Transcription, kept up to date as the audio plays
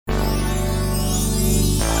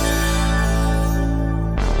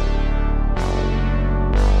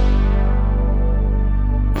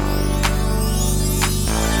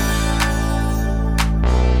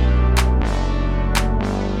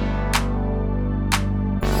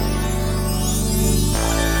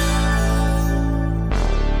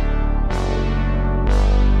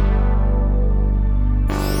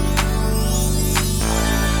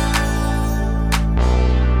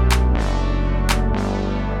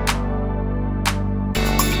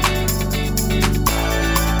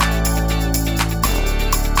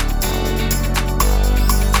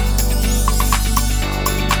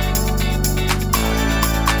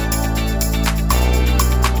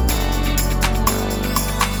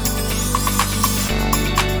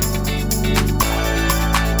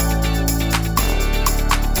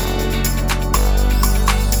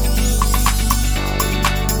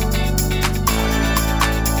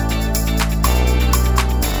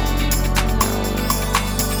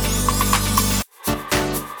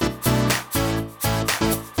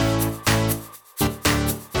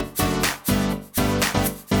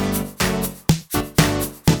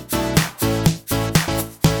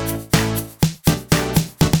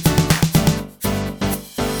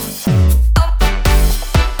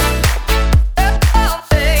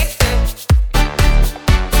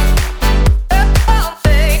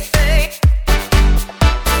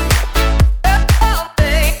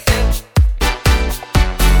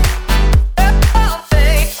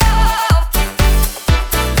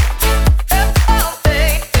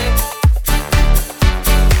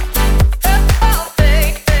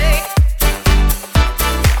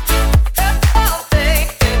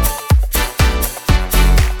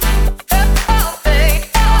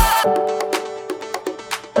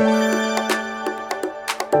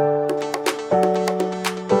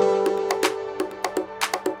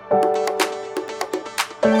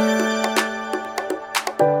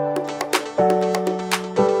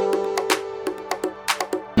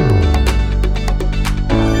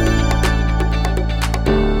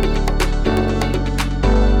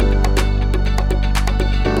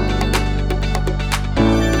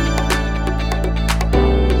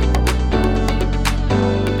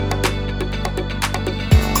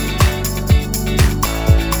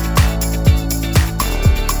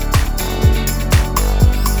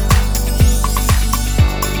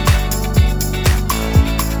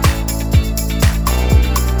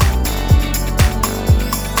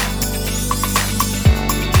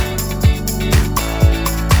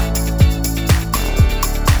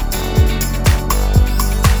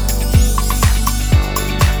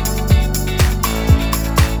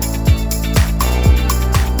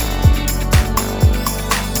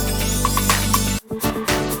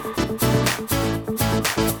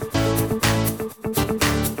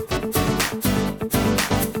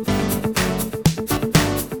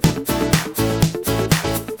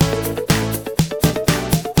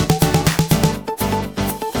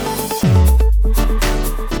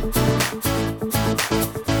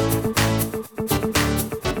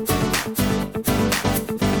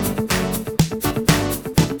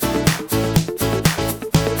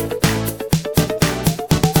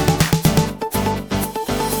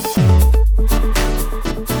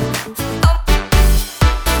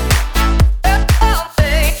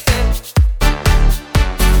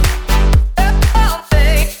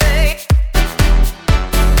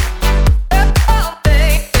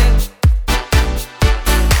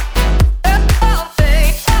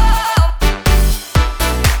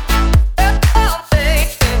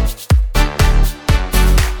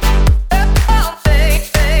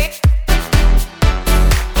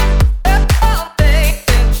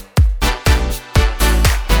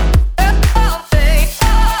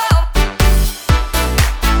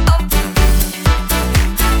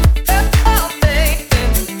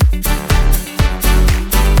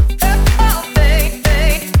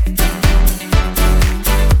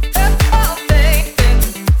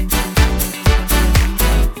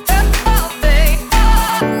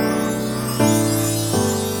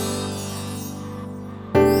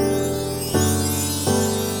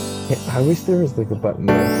I wish there was like a button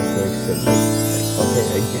that just like said like okay,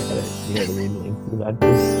 I get it. You know what I mean? Like you're not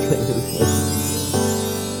just playing as much as you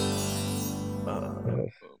want. Uh, Uh,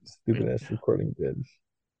 wait, stupid ass recording bids.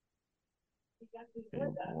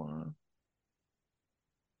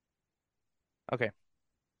 okay.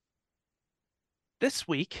 This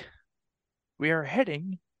week we are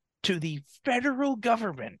heading to the federal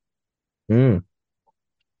government. Mm,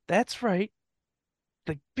 That's right,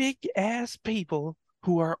 the big ass people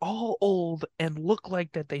who are all old and look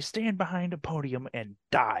like that they stand behind a podium and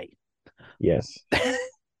die. yes.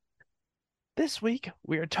 This week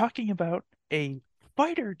we are talking about a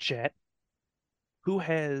fighter jet who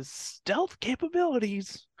has stealth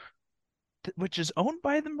capabilities, which is owned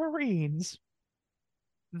by the Marines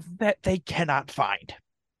that they cannot find.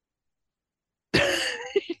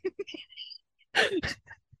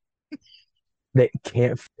 They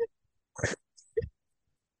can't.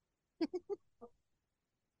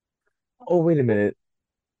 Oh, wait a minute.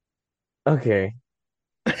 Okay.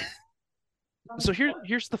 So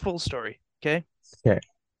here's the full story. Okay. Okay.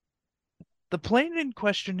 The plane in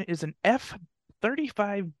question is an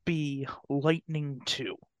F-35B Lightning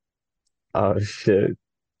II, Oh shit.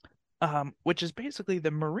 which is basically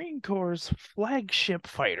the Marine Corps' flagship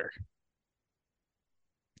fighter.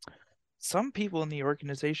 Some people in the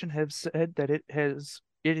organization have said that it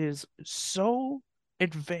is so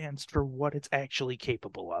advanced for what it's actually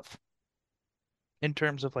capable of in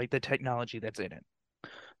terms of like the technology that's in it.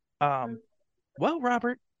 Um, well,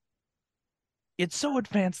 Robert, it's so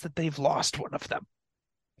advanced that they've lost one of them.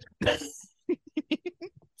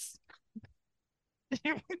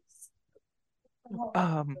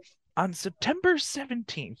 Um, on September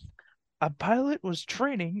 17th, a pilot was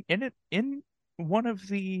training in one of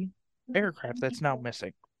the aircraft that's now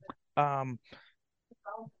missing. Um,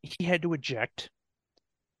 he had to eject,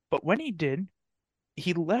 but when he did,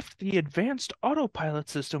 he left the advanced autopilot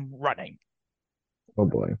system running. Oh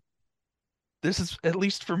boy. This is at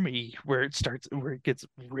least for me where it gets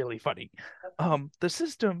really funny. The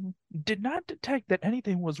system did not detect that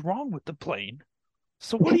anything was wrong with the plane.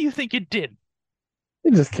 So what do you think it did?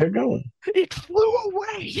 It just kept going. It flew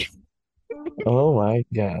away. Oh my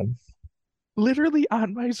God. Literally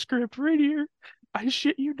on my script right here. I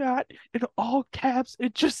shit you not. In all caps,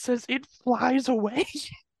 it just says it flies away.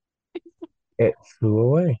 It flew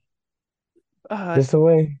away. Uh, Just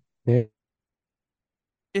away. There,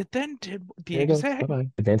 it then did the there it goes. exact, Bye-bye.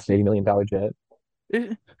 Advanced $80 million jet.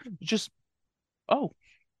 it just, oh,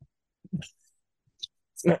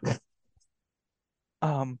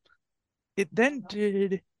 um, it then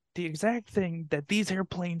did the exact thing that these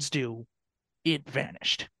airplanes do. It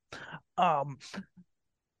vanished. Um,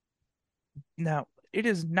 Now it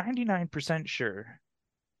is 99% sure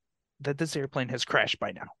that this airplane has crashed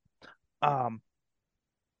by now. Um,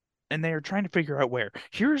 and they are trying to figure out where.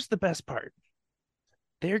 Here's the best part.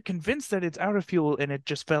 They're convinced that it's out of fuel and it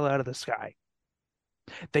just fell out of the sky.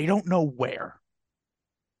 They don't know where.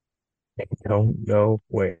 I don't know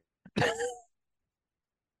where.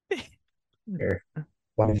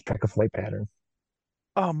 Why did you track a flight pattern?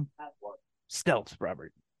 Um, Stealth,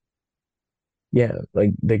 Robert. Yeah,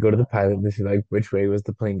 like they go to the pilot. They say like, which way was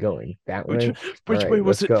the plane going? That Which way. All which way right,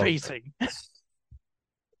 was let's it go. facing?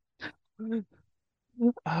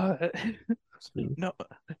 Uh, no,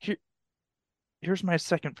 here, here's my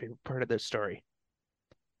second favorite part of this story.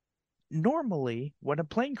 Normally, when a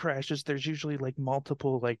plane crashes, there's usually like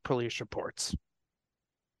multiple like police reports.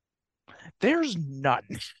 There's none.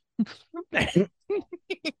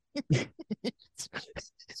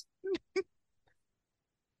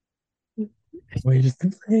 Wait, just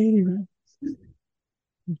the plane.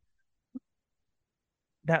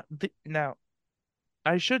 Now,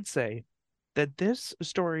 I should say that this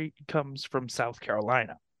story comes from South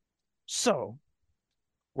Carolina. So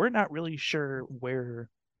we're not really sure where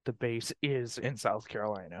the base is in South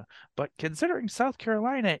Carolina. But considering South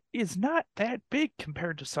Carolina is not that big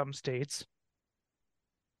compared to some states,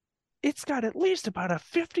 it's got at least about a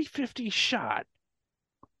 50-50 shot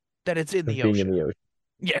that it's in Of the being in ocean. the ocean.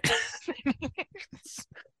 Yeah.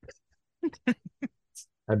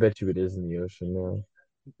 I bet you it is in the ocean now.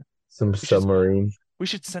 Some we should submarine. we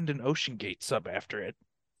should send an Ocean Gate sub after it.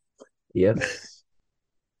 Yes.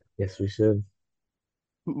 Yes, we should.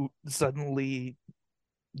 Who suddenly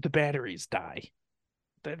the batteries die.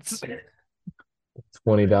 That's $20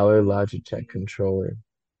 Logitech controller.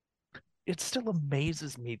 it still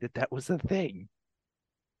amazes me that that was a thing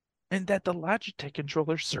and that the Logitech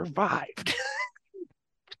controller survived.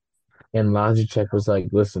 And Logitech was like,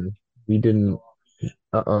 listen, we didn't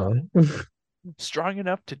uh-uh. Strong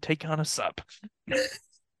enough to take on a sub.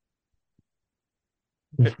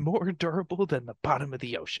 More durable than the bottom of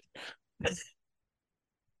the ocean.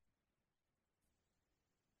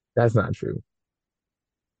 That's not true.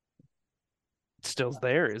 It's still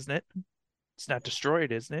there, isn't it? It's not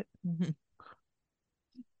destroyed, isn't it?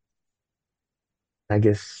 I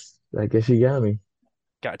guess you got me.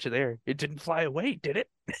 Got you there. It didn't fly away, did it?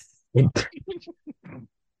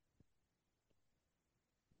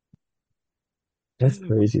 That's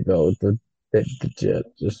crazy though. The jet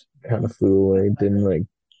just kind of flew away. Didn't like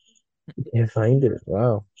can't find it.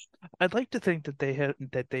 Wow. I'd like to think that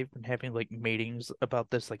they've been having like meetings about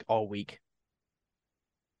this like all week.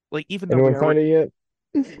 Like even though we Anyone are find it yet?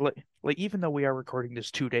 like even though we are recording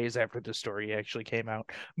this 2 days after the story actually came out,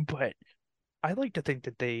 but I like to think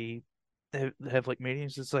that they have like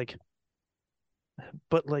meetings. It's like,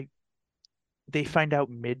 but like they find out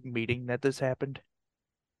mid meeting that this happened.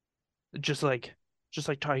 Just like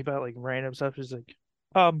talking about like random stuff. Is like,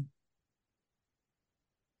 um,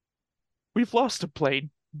 we've lost a plane.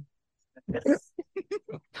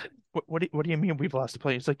 What do you mean we've lost a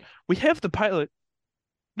plane? It's like we have the pilot,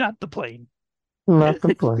 not the plane. Not the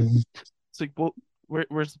It's plane. like, well,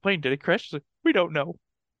 where's the plane? Did it crash? It's like, we don't know.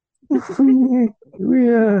 We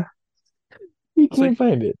It's like can't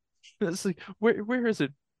find it. where is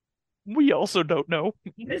it? We also don't know.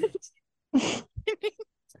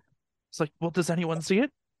 It's like, well, does anyone see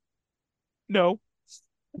it? No.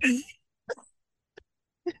 It's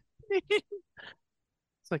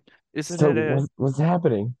like, isn't So it what's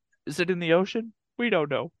happening? is it in the ocean? We don't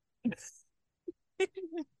know.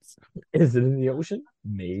 Is it in the ocean?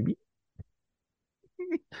 Maybe.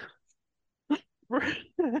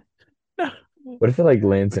 No, What if it like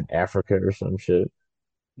lands in Africa or some shit?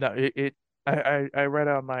 no, it I read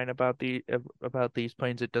online about about these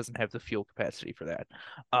planes. It doesn't have the fuel capacity for that.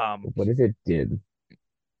 Um, What if it did?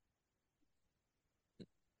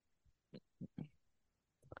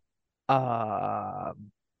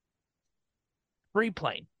 um, free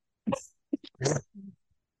plane.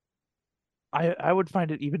 I would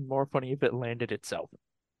find it even more funny if it landed itself.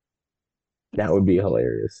 That would be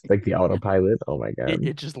hilarious. Like the autopilot. Oh my It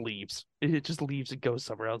God. just leaves. It just leaves and goes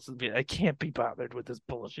somewhere else. I can't be bothered with this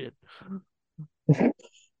bullshit.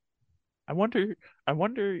 I wonder I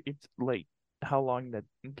wonder if like how long that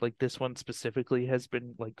like this one specifically has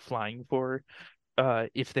been like flying for.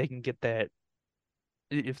 If they can get that,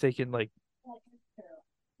 if they can like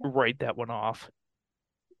write that one off.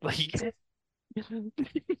 Like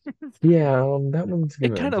Yeah, that one's it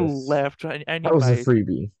gonna kind of just left. I that need was a my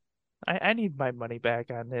freebie. I need my money back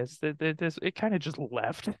on this. This it kind of just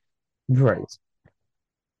left. Right.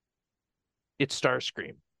 It's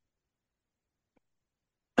Starscream.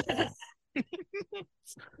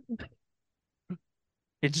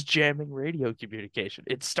 It's jamming radio communication.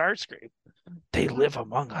 It's Starscream. They live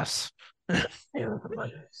among us.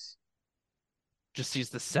 Just sees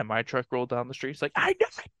the semi truck roll down the street. It's like, I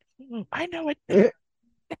know it. I know it.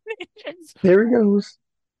 There he goes.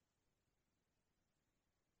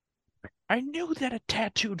 I knew that a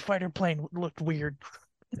tattooed fighter plane looked weird.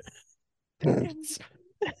 It's,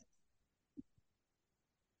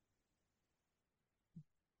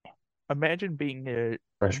 imagine being a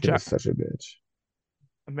Freshman is such a bitch.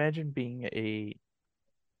 imagine being a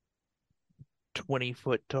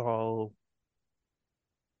 20-foot tall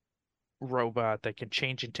robot that can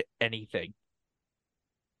change into anything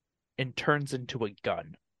and turns into a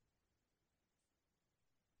gun.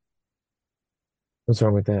 What's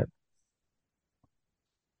wrong with that?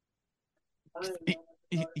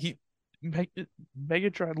 He, he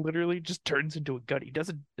Megatron literally just turns into a gun. He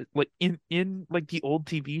doesn't like in like the old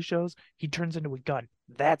TV shows, he turns into a gun.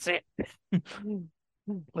 That's it.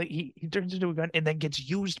 Like he turns into a gun and then gets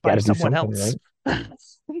used by Gotta do someone something,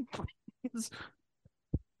 else. right? Please.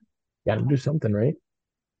 Gotta do something, right?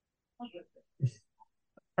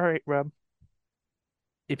 All right, Rob.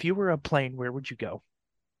 If you were a plane, where would you go?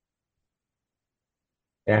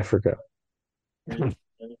 Africa.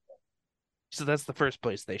 So that's the first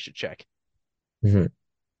place they should check. Mhm.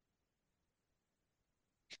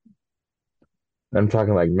 I'm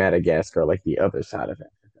talking like Madagascar, like the other side of it.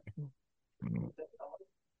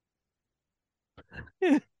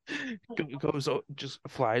 Just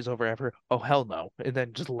flies over ever. Oh hell no, and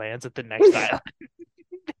then just lands at the next island.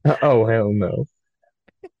 Oh hell no.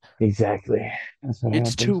 Exactly. That's what It's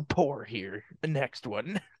happened. too poor here. The next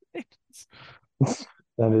one.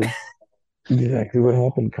 That is exactly what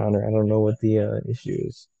happened, Connor. I don't know what the issue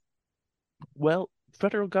is. Well,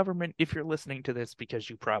 federal government, if you're listening to this, because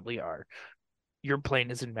you probably are, your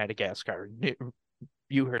plane is in Madagascar.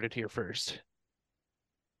 You heard it here first.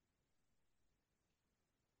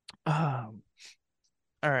 Um,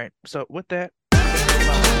 all right. So with that,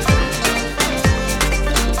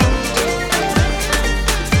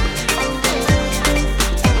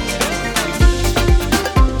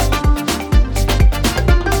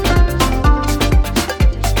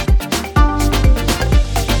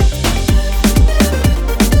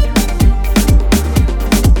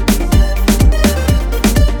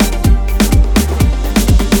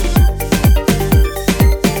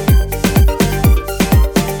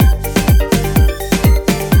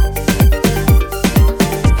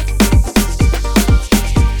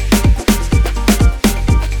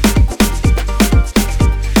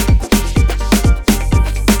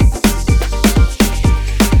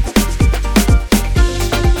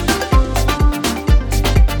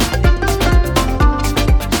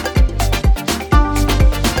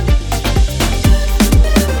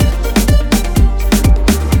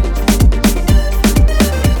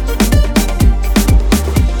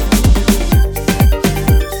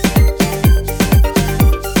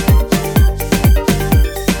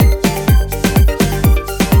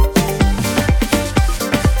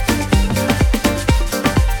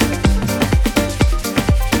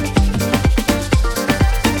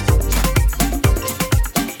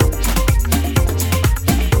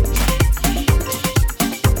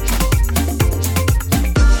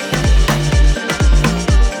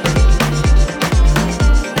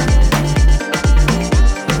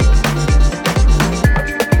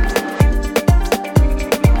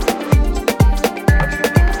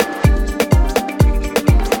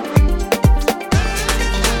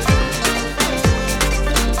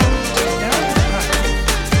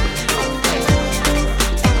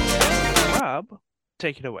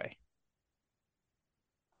 take it away.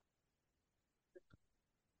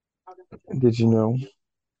 Did you know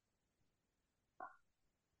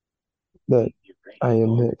that I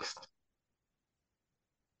am mixed?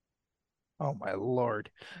 Oh my Lord.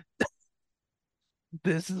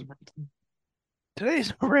 This is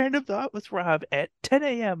today's random thought with Rob at 10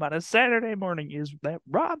 a.m. on a Saturday morning is that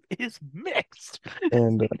Rob is mixed.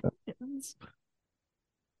 And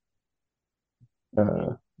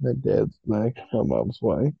my dad's black, my mom's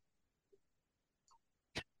white.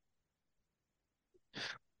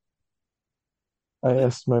 I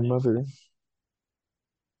asked my mother,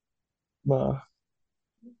 Ma,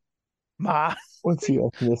 Ma, what's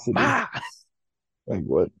your ethnicity? Ma. Like,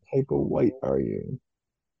 what type of white are you?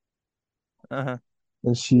 Uh-huh.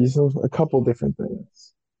 And she's a couple different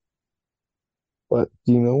things. But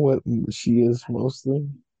do you know what she is mostly?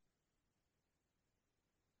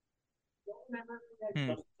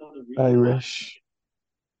 Hmm. Irish.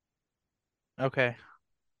 Okay.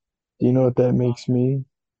 Do you know what that makes me?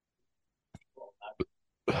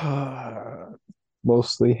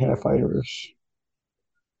 Mostly half Irish.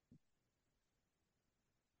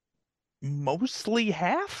 Mostly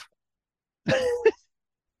half?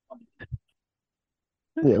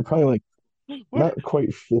 Yeah, probably like What not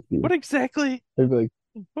quite 50. what exactly Maybe like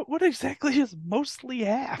what exactly is mostly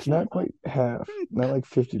half? not quite half, not like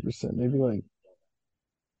 50%. Maybe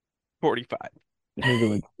 45.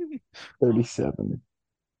 like 37,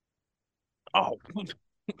 Oh,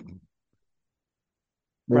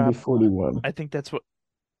 maybe Rob, 41. I think that's what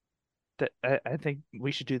that I think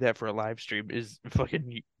we should do that for a live stream is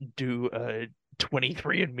fucking do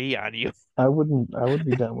 23 and me on you. I would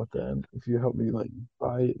be down with that if you help me like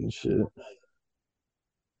buy it and shit.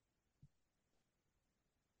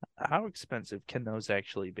 How expensive can those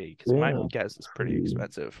actually be? Because my Yeah, guess is pretty pretty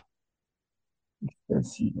expensive.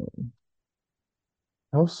 fancy.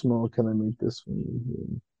 How small can I make this one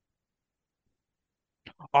in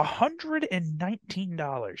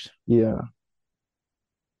 $119. here? Yeah,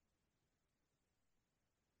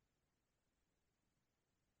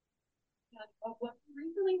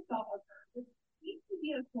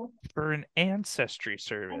 For an ancestry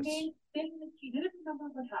service.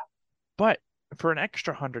 But for an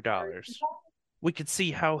extra $100, we could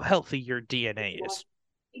see how healthy your DNA is.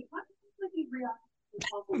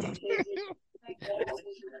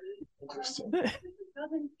 interesting.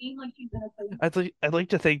 I'd like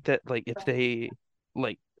to think that like if they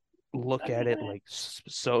like look at it like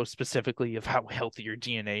so specifically of how healthy your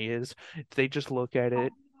DNA is, if they just look at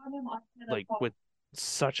it like with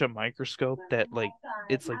such a microscope that like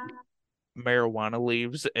it's like marijuana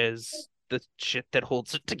leaves as the shit that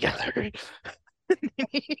holds it together.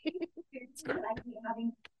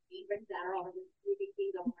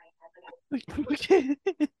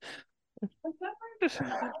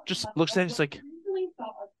 Just looks at it, it's like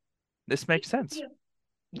this makes sense.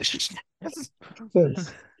 Yes.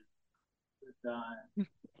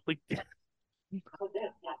 Like,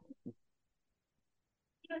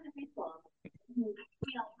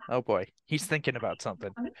 oh boy, he's thinking about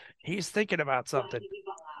something. He's thinking about something.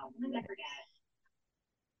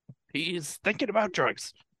 He's thinking about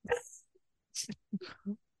drugs.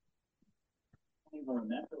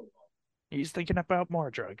 He's thinking about more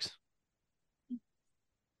drugs.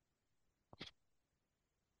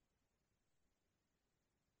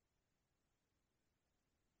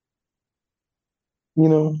 You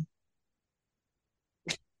know,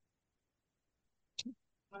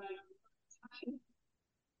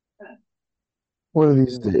 one of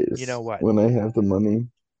these You know days what? when I have the money,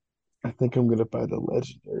 I think I'm gonna buy the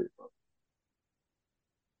legendary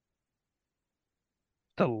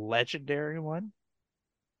The legendary one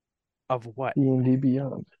of what? D&D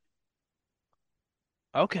Beyond.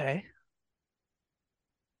 Okay.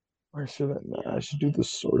 Or should I not? I should do the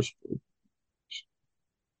source book.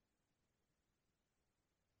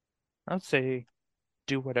 I'd say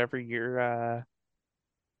do whatever your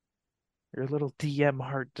little DM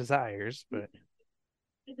heart desires, but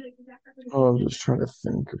Oh, I'm just trying to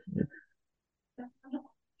think of it.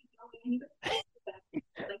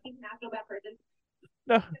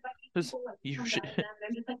 no, because you should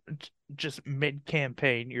just mid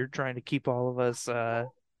campaign, you're trying to keep all of us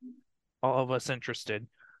interested.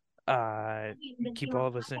 Keep all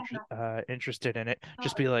of us interested in it.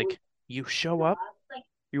 Just be like, you show up,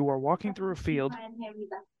 you are walking through a field,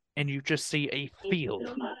 and you just see a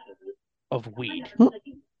field of weed.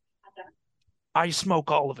 I smoke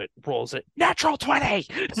all of it. Rolls it. Natural 20.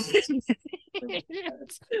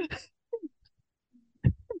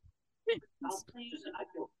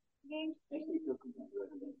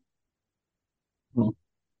 Hmm.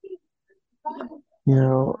 You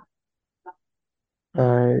know,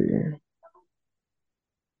 I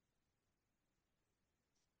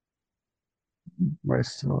my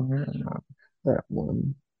still not that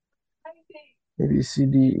one. Maybe C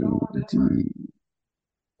D E D.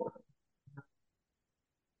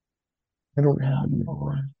 I don't have any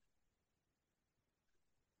more.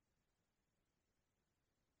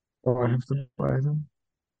 Oh, I have to buy them?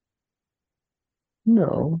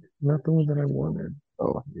 No, not the one that I wanted.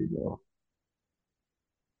 Oh, here you go.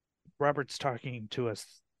 Robert's talking to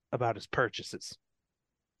us about his purchases.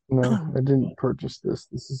 No, I didn't purchase this.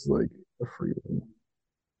 This is like a free one.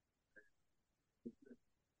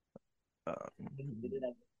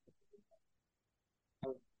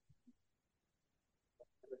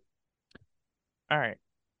 All right.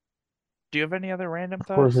 Do you have any other random Of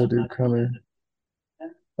course I thoughts? do, Connor.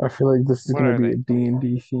 I feel like this is What gonna are be a they?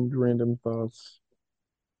 D&D themed random thoughts.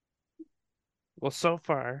 Well, so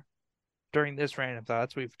far during this random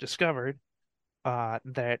thoughts, we've discovered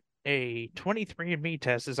that a 23andMe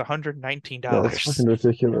test is Yeah, that's $119, fucking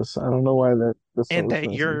ridiculous. I don't know why that's so and that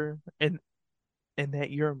expensive. you're and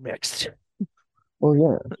that you're mixed. Well,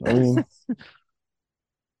 yeah, I mean,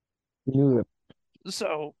 you knew that.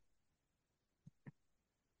 So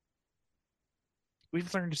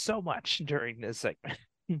we've learned so much during this segment.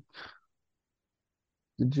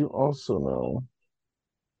 Did you also know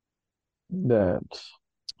that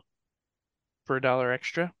For $1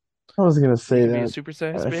 extra, I was gonna you say can be a that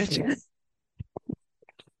supersized I, bitch.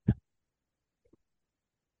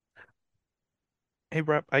 Hey,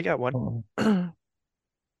 Rob, I got one. oh,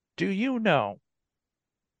 Do you know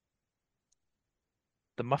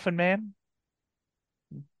the Muffin Man?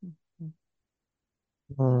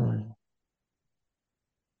 oh,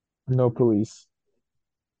 no police.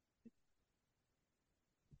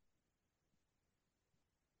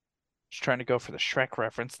 Just trying to go for the Shrek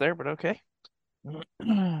reference there, but okay.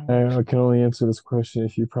 I can only answer this question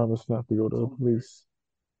if you promise not to go to the police.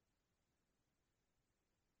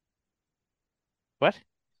 What?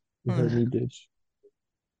 You heard All me, bitch.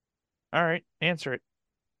 right, answer it.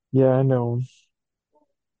 Yeah, I know.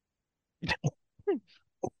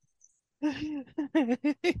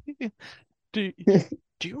 Do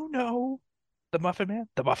do you know the Muffin Man?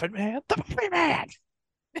 The Muffin Man? The Muffin Man!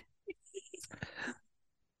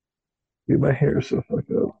 Dude, my hair is so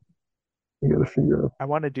fucked up. You gotta figure out. I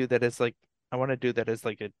want to do that as like I want to do that as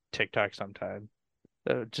like a TikTok sometime.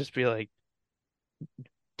 Just be like,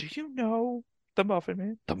 do you know the Muffin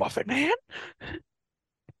Man? The Muffin Man?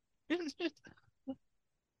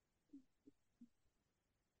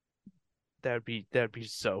 That'd be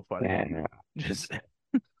so funny. Yeah. Just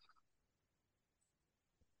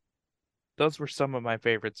those were some of my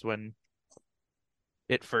favorites when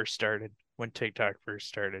it first started, when TikTok first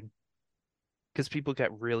started, because people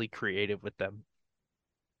got really creative with them.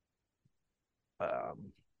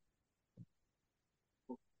 Um,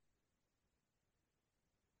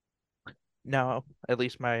 Now, at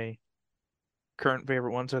least my current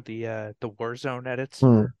favorite ones are the Warzone edits.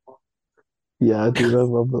 Hmm. Yeah, dude, I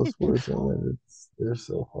love those words and they're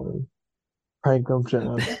so funny. Prank them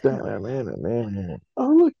jobs.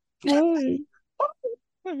 Oh look, flying.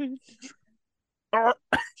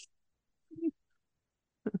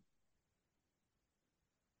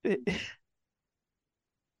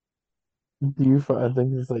 I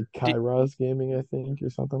think it's like Do- Kairos Gaming, I think, or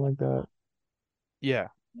something like that. yeah,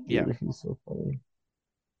 yeah. Dude, he's so funny.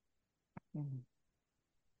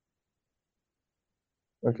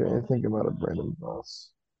 Okay, I think about a random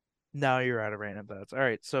boss. Now you're out of random thoughts. All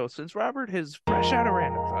right, so since Robert is fresh out of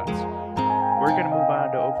random thoughts, we're gonna move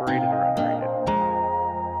on to overrated or underrated.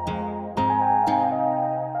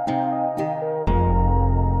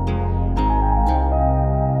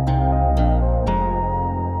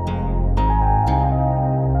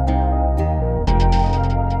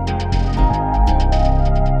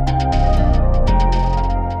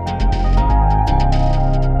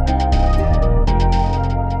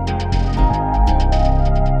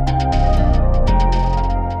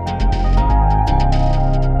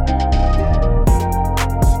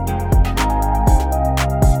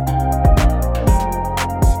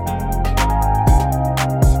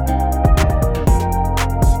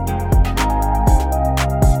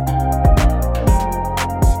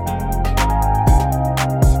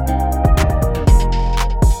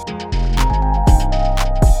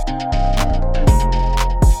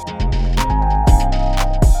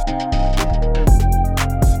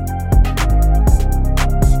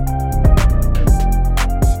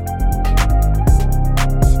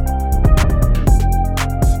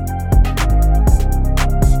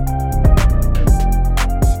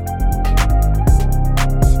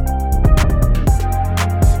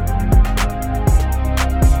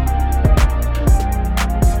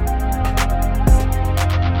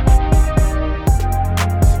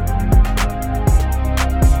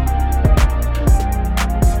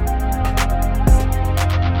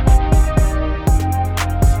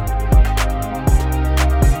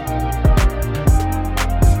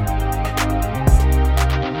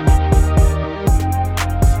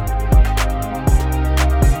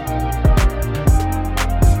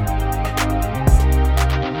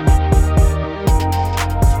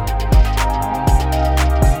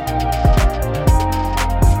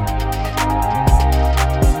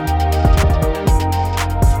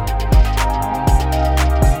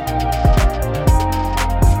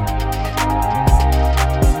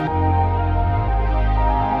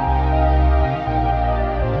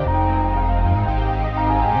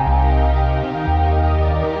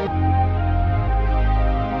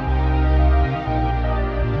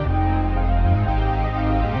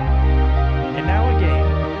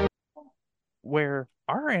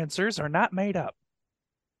 answers are not made up,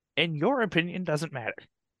 and your opinion doesn't matter.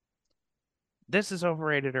 This is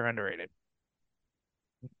overrated or underrated.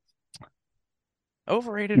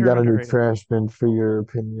 Overrated You or got a new underrated? trash bin for your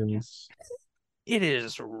opinions. It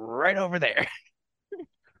is right over there,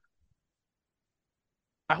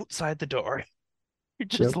 outside the door. You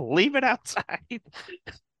just Yep. leave it outside.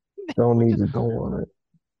 Don't need it. Don't want it.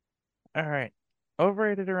 All right.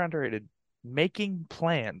 Overrated or underrated? Making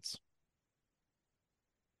plans.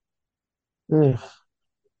 Eh,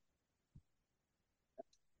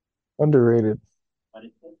 underrated.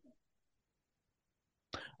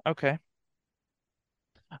 Okay.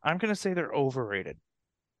 I'm gonna say they're overrated.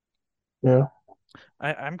 Yeah.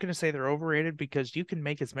 I'm gonna say they're overrated because you can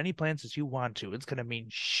make as many plans as you want to. It's gonna mean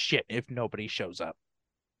shit if nobody shows up.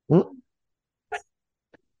 Mm,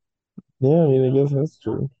 yeah, I mean, I guess that's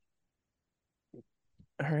true.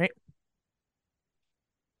 All right.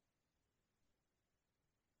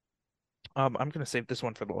 I'm gonna save this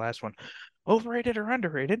one for the last one. Overrated or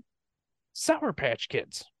underrated? Sour Patch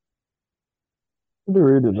Kids.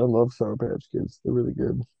 Underrated. I love Sour Patch Kids. They're really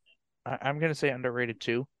good. I'm gonna say underrated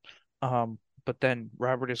too. But then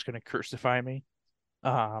Robert is gonna crucify me.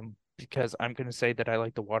 Because I'm gonna say that I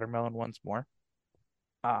like the watermelon ones more.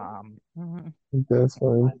 Mm, That's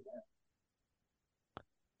fine.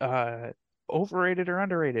 uh, Overrated or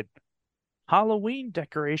underrated? Halloween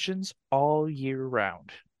decorations all year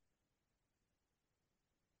round.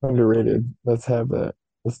 Underrated. Let's have that.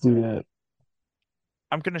 Let's do that.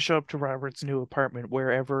 I'm gonna show up to Robert's new apartment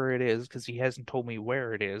wherever it is because he hasn't told me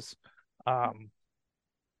where it is. Um,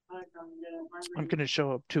 I'm gonna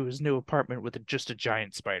show up to his new apartment with just a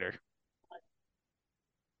giant spider.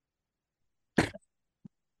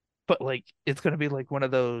 But like it's gonna be like one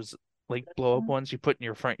of those like blow up ones you put in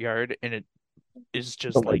your front yard and it is Oh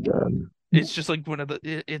just my like God. it's just like one of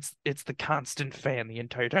the it's the constant fan the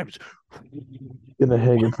entire time. Gonna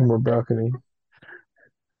hang it from our balcony.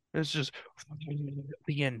 It's just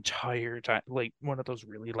the entire time, like one of those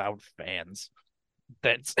really loud fans.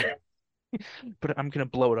 That's but I'm gonna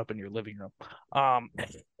blow it up in your living room. Um,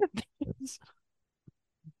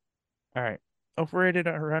 all right. Overrated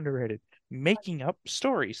or underrated? Making up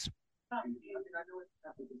stories.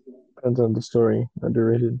 Depends on the story.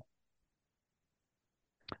 Underrated.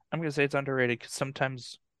 I'm gonna say it's underrated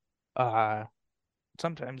because uh,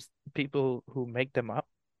 sometimes people who make them up,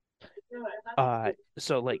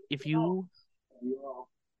 so like if you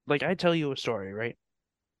like, I tell you a story, right?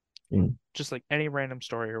 Mm. Just like any random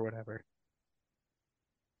story or whatever.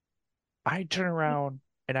 I turn around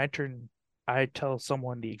and I tell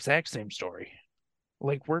someone the exact same story,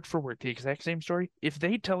 like word for word, the exact same story. If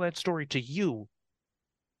they tell that story to you,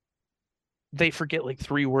 they forget like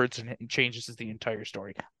three words in it and changes the entire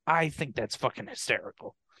story. I think that's fucking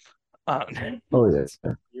hysterical. Um, Oh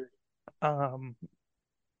yeah. um,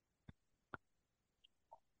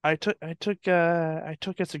 I took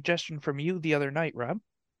a suggestion from you the other night, Rob.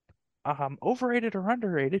 Overrated or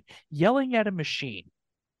underrated? Yelling at a machine.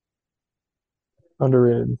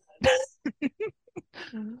 Underrated.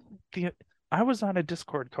 The I was on a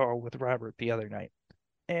Discord call with Robert the other night,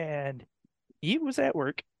 and he was at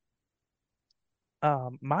work.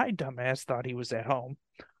 My dumbass thought he was at home,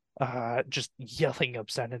 just yelling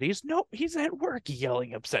obscenities. No, he's at work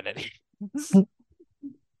yelling obscenities.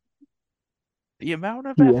 The amount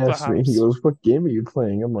of He asked me, he F-bombs, goes, "What game are you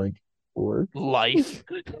playing?" I'm like, "Work." life.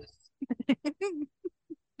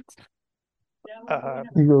 Uh,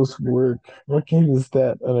 He goes, "Work. What game is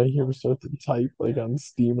that?" And I hear him start to type like on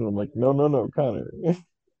Steam, and I'm like, "No, no, no, Connor."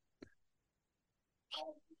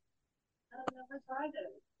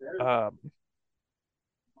 um,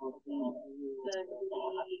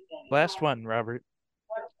 Last one, Robert.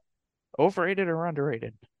 Overrated or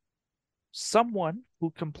underrated? Someone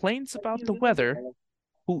who complains about the weather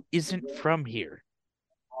who isn't from here.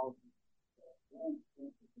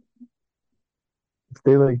 If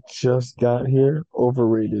they like just got here,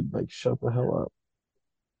 overrated. Like, shut the hell up.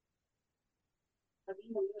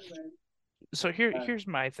 So here's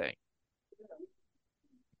my thing.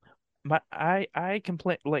 I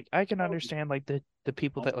complain like I can understand like the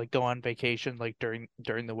people that like go on vacation like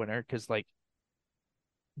during the winter because like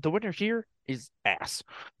the winter here is ass.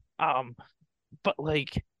 Um, but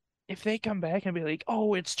like if they come back and be like,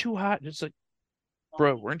 oh, it's too hot, it's like,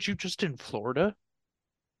 bro, weren't you just in Florida?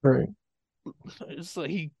 Right. It's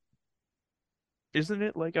like, isn't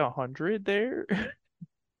it like 100 there?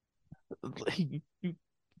 Like, you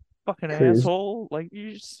fucking Crazy. asshole. Like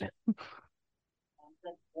you just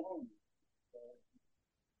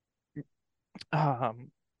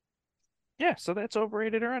um yeah, so that's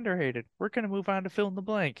overrated or underrated. We're gonna move on to fill in the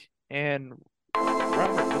blank. And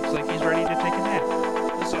Robert looks like he's ready to take a nap.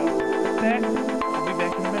 So, with that, I'll be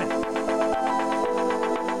back in a minute.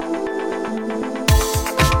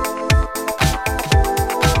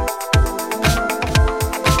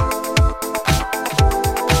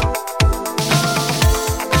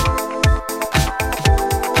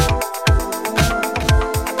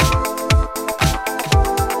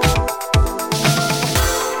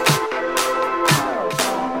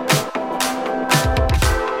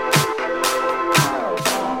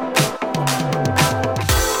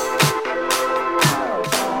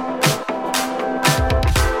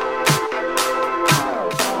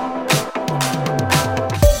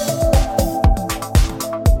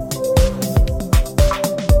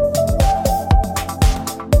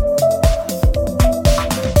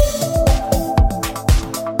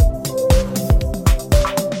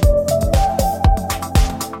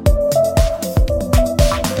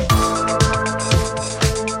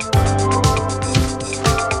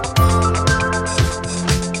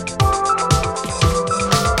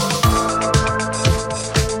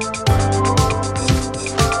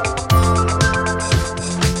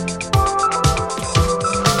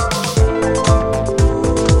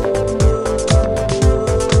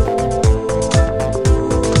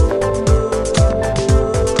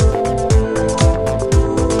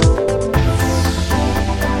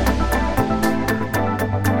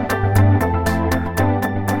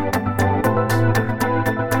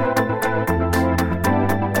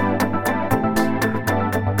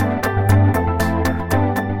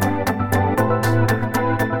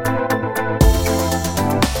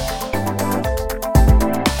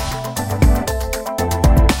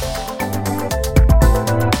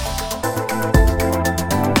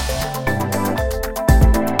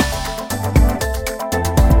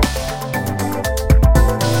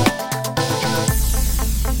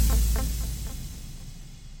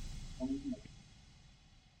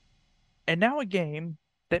 And now a game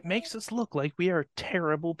that makes us look like we are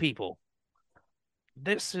terrible people.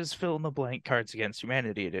 This is Fill in the Blank Cards Against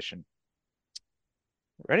Humanity edition.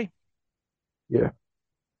 Ready? Yeah.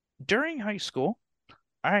 During high school,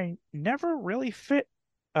 I never really fit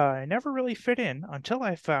in until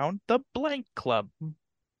I found the Blank Club.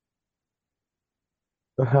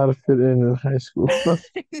 How to fit in high school.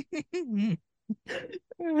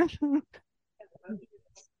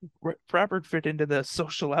 Robert fit into the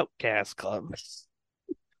Social Outcast Club.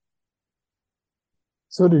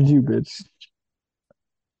 So did you, bitch.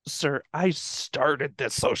 Sir, I started the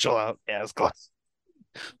Social Outcast Club.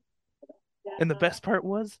 And the best part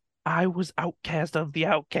was, I was outcast of the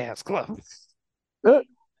Outcast Club.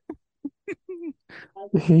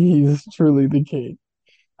 He's truly the king.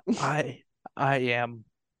 I am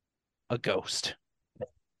a ghost.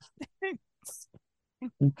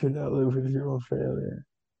 You could not live with your own failure.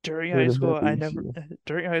 During Where high did school, that I lead never you?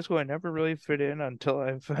 during high school I never really fit in until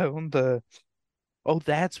I found the oh,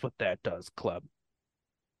 that's what that does club.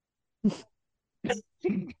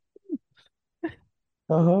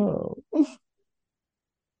 Oh.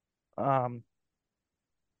 Um,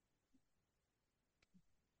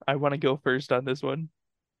 I want to go first on this one.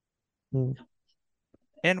 Hmm.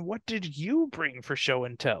 And what did you bring for show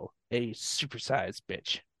and tell? A supersized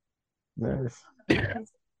bitch. Nice.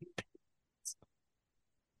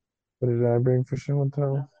 What did I bring for show and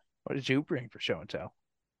tell? What did you bring for show and tell?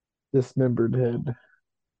 Dismembered head.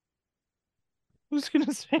 I was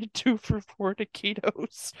gonna say 2 for 4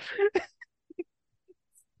 taquitos.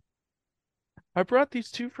 I brought these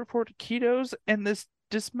 2 for 4 taquitos and this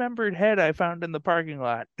dismembered head I found in the parking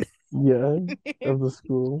lot. Yeah, of the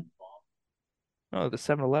school. Oh, the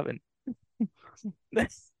 7-Eleven.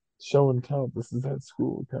 Show and tell. This is at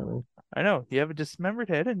school, kind of. I know. You have a dismembered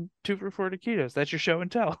head and 2 for 4 taquitos. That's your show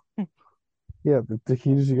and tell. Yeah, the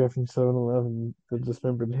taquitos you got from 7-Eleven, the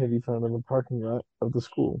dismembered head you found in the parking lot of the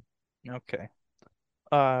school. Okay.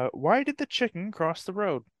 Why did the chicken cross the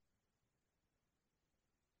road?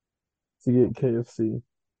 To get KFC.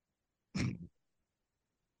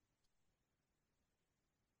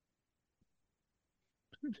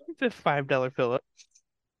 The $5 Philip.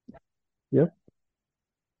 Yep.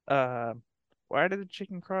 Uh, why did the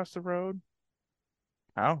chicken cross the road?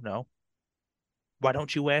 I don't know. Why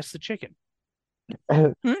don't you ask the chicken?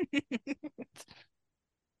 Ask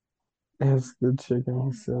the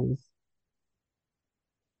chicken, he says.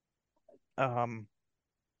 Um,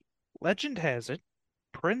 Legend has it,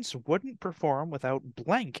 Prince wouldn't perform without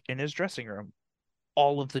blank in his dressing room.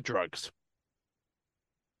 All of the drugs.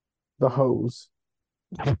 The hose.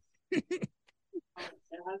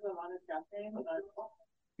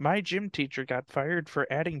 My gym teacher got fired for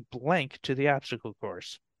adding blank to the obstacle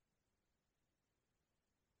course.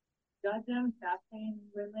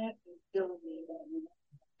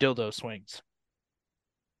 Dildo swings.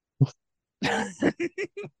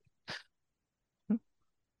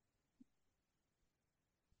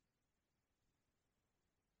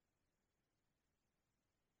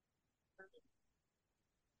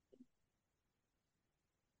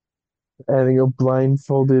 Adding a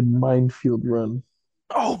blindfolded minefield run.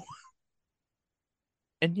 Oh,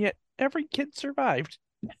 and yet every kid survived.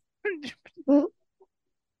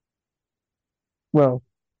 Well,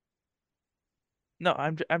 No,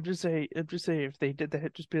 I'm just saying if they did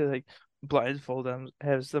that, just be like blindfold them,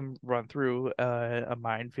 has them run through a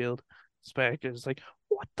minefield. Spec is like,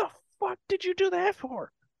 what the fuck did you do that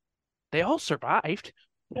for? They all survived.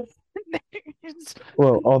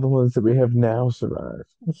 well, all the ones that we have now survived.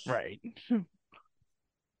 Right.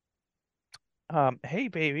 Hey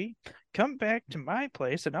baby, come back to my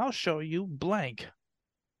place and I'll show you blank.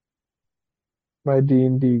 My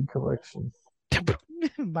D&D collection.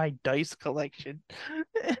 My dice collection.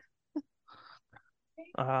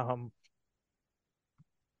 Um,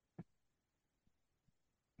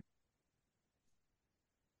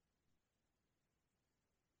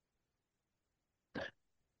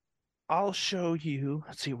 I'll show you.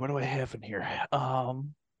 Let's see, what do I have in here?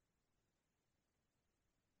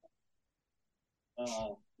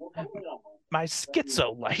 My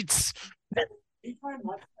schizo lights.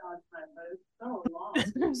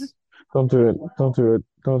 Don't do it. Don't do it.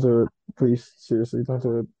 Don't do it. Please, seriously, don't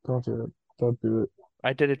do it. Don't do it. Don't do it.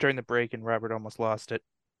 I did it during the break and Robert almost lost it.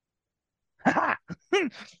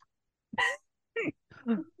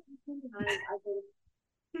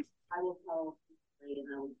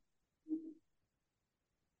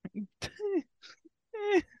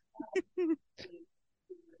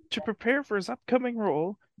 To prepare for his upcoming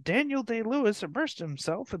role, Daniel Day-Lewis immersed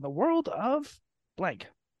himself in the world of blank.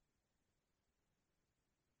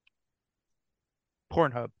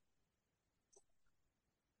 Pornhub.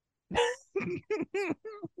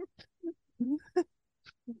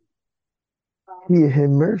 He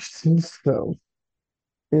immersed himself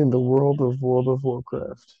in the world of World of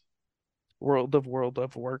Warcraft. World of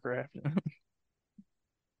Warcraft.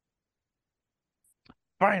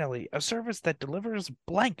 Finally, a service that delivers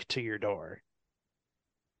blank to your door.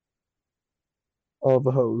 All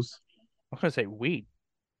the hoes. I was gonna say weed.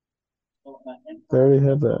 They already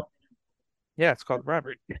have that. Yeah, it's called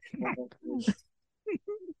Robert.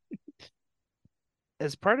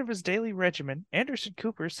 As part of his daily regimen, Anderson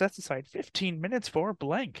Cooper sets aside 15 minutes for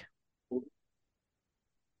blank.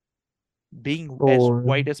 Being as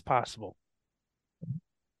white as possible.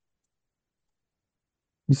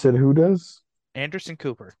 You said who does? Anderson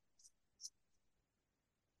Cooper.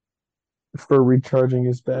 For recharging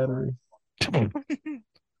his battery.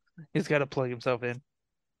 He's got to plug himself in.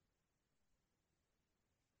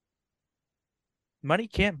 Money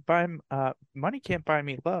can't buy me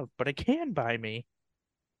love, but it can buy me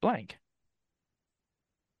blank.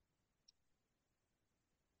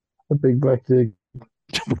 A big black dick.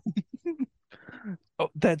 Oh,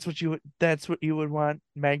 that's what you would want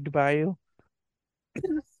Mag to buy you?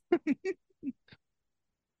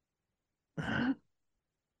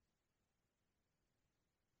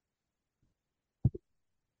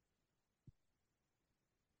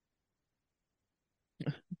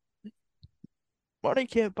 Money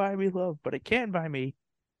can't buy me love, but it can buy me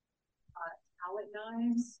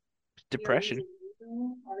depression.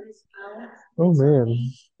 Oh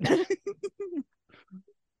man.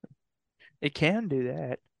 It can do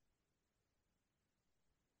that.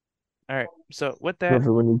 All right. So with that,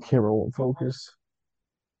 Never when your camera won't focus.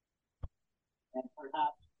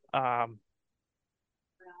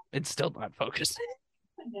 It's still not focused.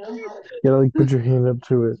 You gotta like put your hand up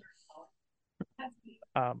to it.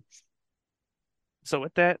 So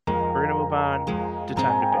with that, we're gonna move on to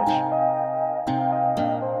time to bitch.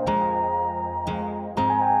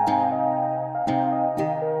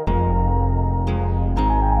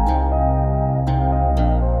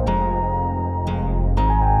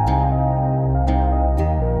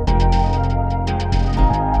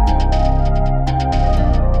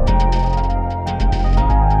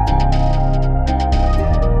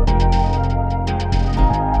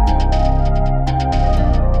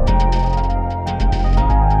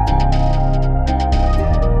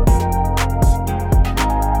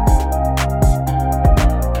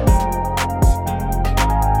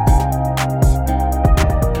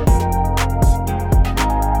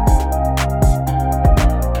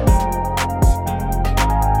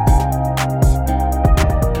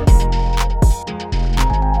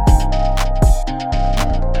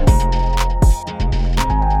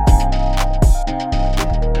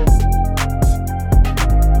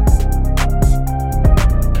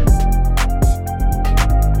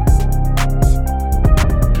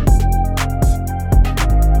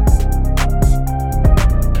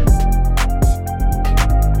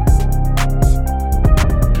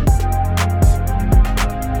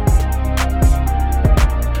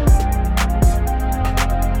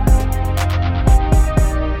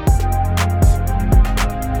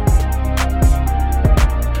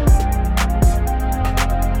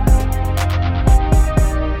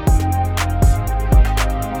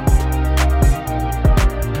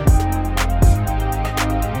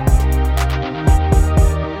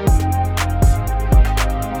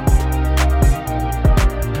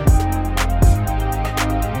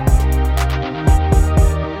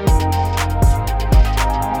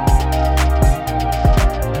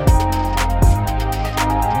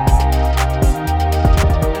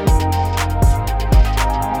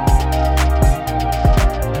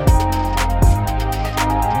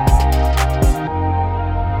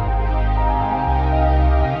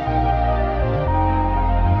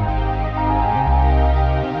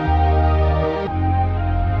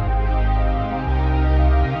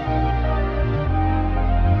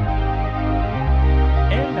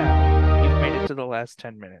 last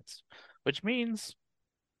 10 minutes, which means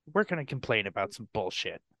we're going to complain about some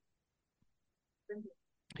bullshit.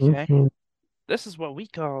 Okay? Mhm. This is what we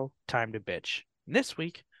call time to bitch. And this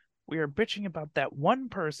week, we are bitching about that one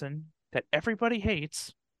person that everybody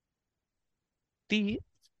hates, the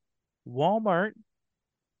Walmart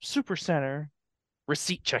Supercenter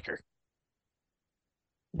receipt checker.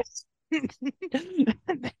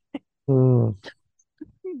 Mm.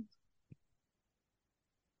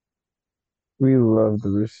 We love the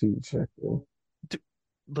receipt checker.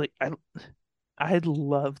 Like I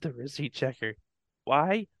love the receipt checker.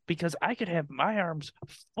 Why? Because I could have my arms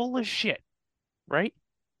full of shit, right?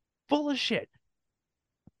 Full of shit.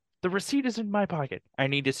 The receipt is in my pocket. I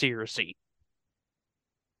need to see a receipt.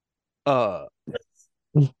 Uh,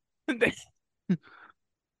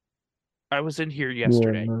 I was in here Yeah,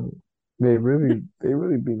 yesterday. no. They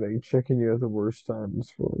really be like checking you at the worst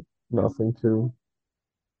times for like nothing too.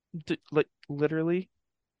 Like literally,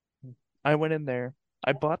 I went in there.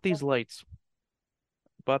 I bought these lights.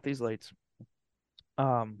 Bought these lights.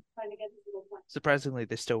 Um, Surprisingly,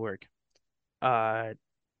 they still work. Uh,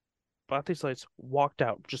 Bought these lights. Walked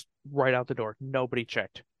out, just right out the door. Nobody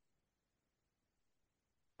checked.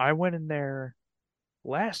 I went in there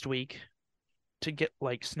last week to get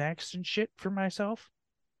like snacks and shit for myself.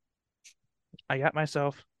 I got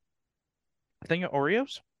myself a thing of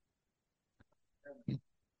Oreos,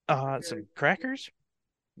 some crackers,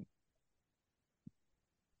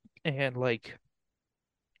 and like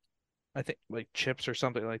I think like chips or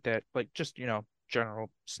something like that. Like just, general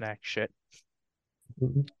snack shit.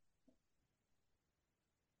 Mhm.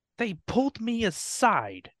 They pulled me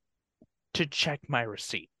aside to check my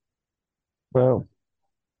receipt. Well,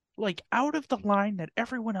 Like out of the line that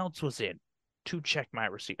everyone else was in to check my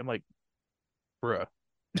receipt. I'm like, bruh,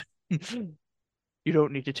 you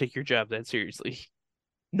don't need to take your job that seriously.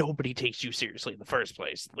 Nobody takes you seriously in the first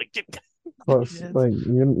place. Like, plus, like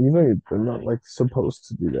you know they're not like supposed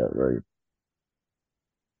to do that, right?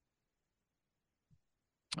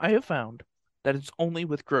 I have found that it's only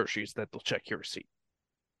with groceries that they'll check your receipt.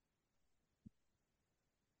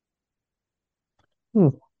 Hmm.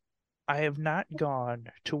 I have not gone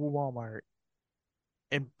to Walmart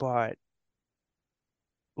and bought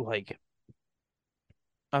like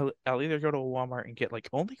I'll either go to a Walmart and get like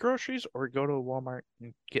only groceries or go to a Walmart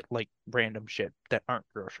and get like random shit that aren't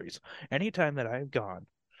groceries. Anytime that I've gone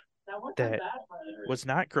that was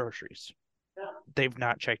not groceries, they've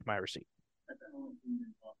not checked my receipt.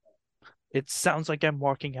 It sounds like I'm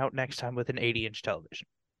walking out next time with an 80-inch television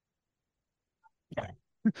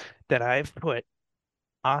that I've put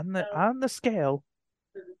on the scale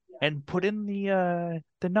and put in the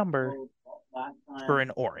number for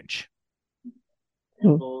an orange.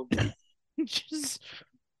 Hmm. Just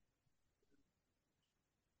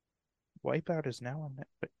Wipeout is now on that.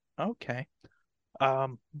 But okay.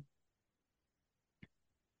 Um,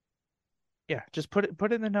 yeah, just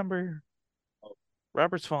put in the number.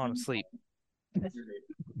 Robert's falling asleep.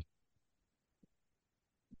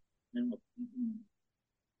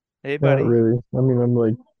 Hey, Not buddy. really. I mean,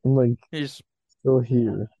 I'm like He's still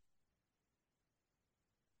here.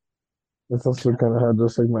 That's also kind of how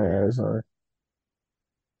just like my eyes are.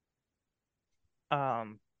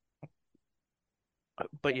 um,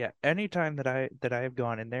 but yeah, anytime that I have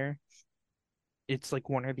gone in there, it's like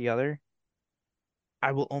one or the other.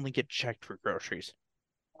 I will only get checked for groceries.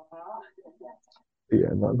 But yeah,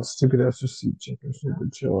 no, the stupid ass receipt checkers need to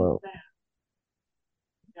chill out.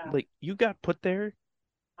 Like you got put there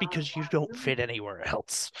because you don't fit anywhere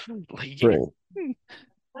else. Like Right.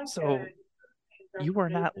 so you are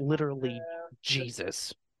not literally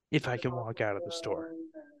Jesus if I can walk out of the store.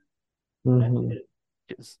 Hmm.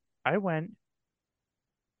 'Cause I went,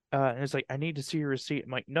 and it's like, I need to see your receipt.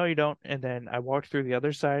 I'm like, no, you don't. And then I walked through the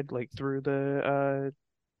other side, like through the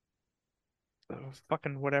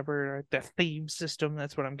fucking whatever, the theme system,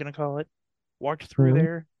 that's what I'm gonna call it. Walked through Hmm.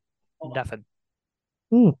 there, nothing.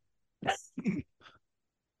 Hmm.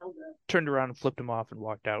 Turned around and flipped him off and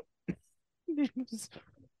walked out.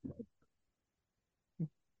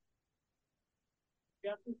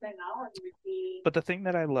 But the thing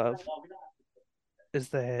that I love is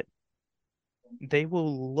that they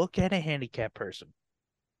will look at a handicapped person,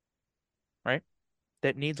 right?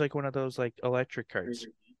 That needs like one of those like electric carts,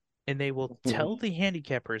 and they will tell the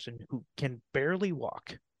handicapped person who can barely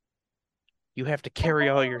walk, you have to carry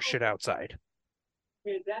all your shit outside.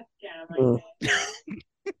 Hmm.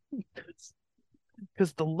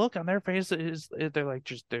 Because the look on their face is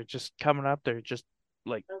they're just coming up, they're just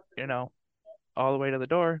like, you know, all the way to the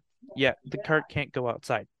door. Yeah, the cart can't go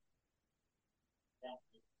outside.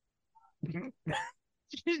 Hmm.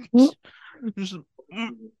 Just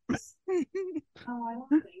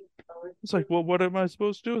It's like, well, what am I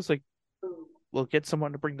supposed to do? It's like, well, get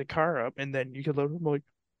someone to bring the car up, and then you can let them like,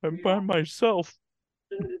 I'm by myself.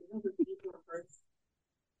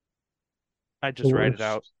 I The just write it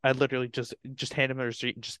out. worst. I literally just hand him the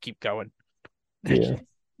receipt and just keep going. Yeah.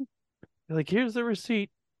 Like, here's the receipt.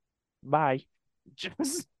 Bye.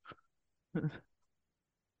 Just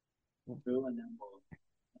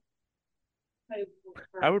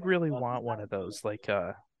I would really want one of those, like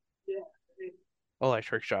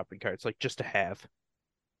electric shopping carts, like just to have.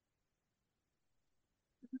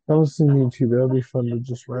 Honestly, me too. That'd be fun to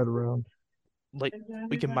just ride around. Like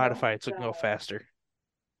we can modify it so it can go faster.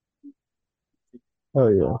 Oh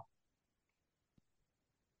yeah.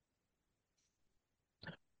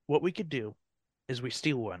 What we could do is we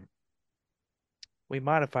steal one. We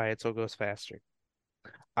modify it so it goes faster.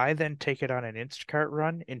 I then take it on an Instacart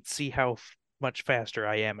run and see how much faster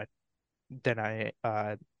I am than I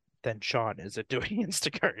than Sean is at doing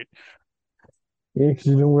Instacart. Yeah, because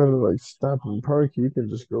you don't gotta like stop and park. You can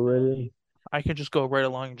just go right in. I can just go right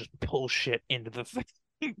along and just pull shit into the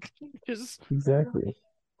thing, just Exactly.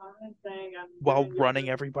 while running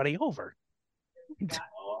everybody over.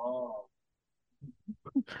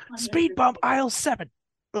 Speed bump aisle 7.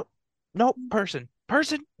 No, person.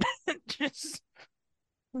 Just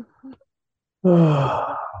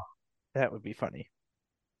that would be funny.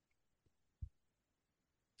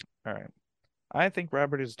 All right. I think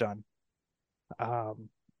Robert is done. Um,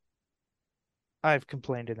 I've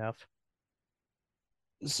complained enough.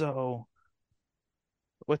 So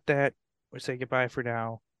with that, we say goodbye for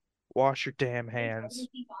now. Wash your damn hands,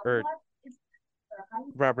 or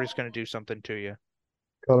Robert is going to do something to you.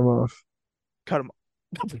 Cut him off. Cut him.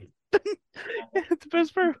 The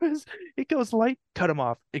best part was it goes light, cut him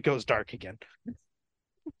off. It goes dark again.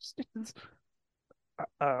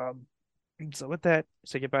 Um, so with that,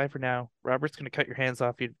 say goodbye for now. Robert's going to cut your hands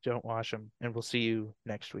off if you don't wash them, and we'll see you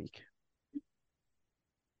next week.